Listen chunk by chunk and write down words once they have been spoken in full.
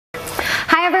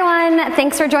Hi everyone,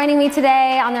 thanks for joining me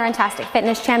today on the Runtastic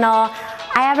Fitness channel.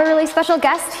 I have a really special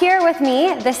guest here with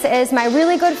me. This is my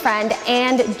really good friend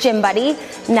and gym buddy,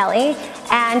 Nellie,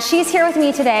 and she's here with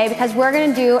me today because we're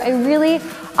gonna do a really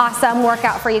awesome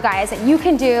workout for you guys that you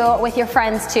can do with your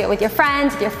friends too, with your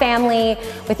friends, with your family,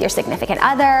 with your significant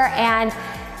other. And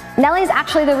Nellie's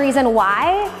actually the reason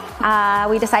why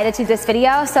we decided to do this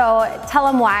video, so tell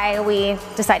them why we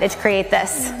decided to create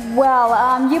this.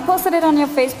 Well, you posted it on your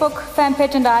Facebook fan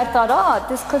page and I thought, oh,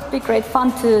 this could be great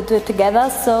fun to do it together,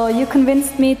 so you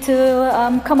convinced me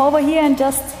to come over here and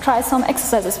just try some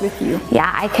exercises with you.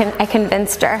 Yeah, I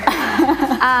convinced her.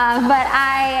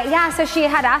 So she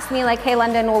had asked me like, hey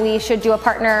London, well, we should do a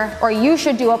partner, or you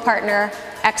should do a partner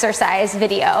exercise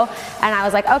video. And I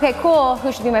was like, okay, cool,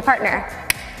 who should be my partner?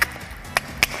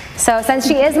 So since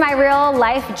she is my real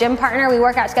life gym partner, we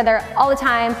work out together all the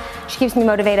time. She keeps me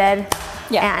motivated.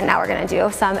 Yeah. And now we're gonna do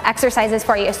some exercises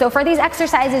for you. So for these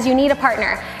exercises, you need a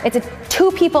partner. It's a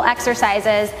 2 people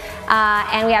exercises,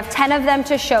 and we have 10 of them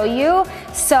to show you.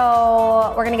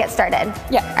 So we're gonna get started.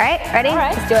 Yeah. All right, ready? All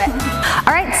right. Let's do it.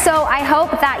 All right, so I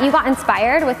hope that you got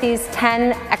inspired with these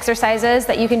 10 exercises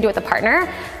that you can do with a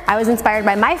partner. I was inspired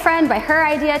by my friend, by her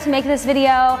idea to make this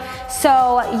video.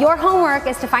 So your homework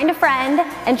is to find a friend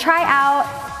and try out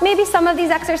maybe some of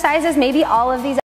these exercises, maybe all of these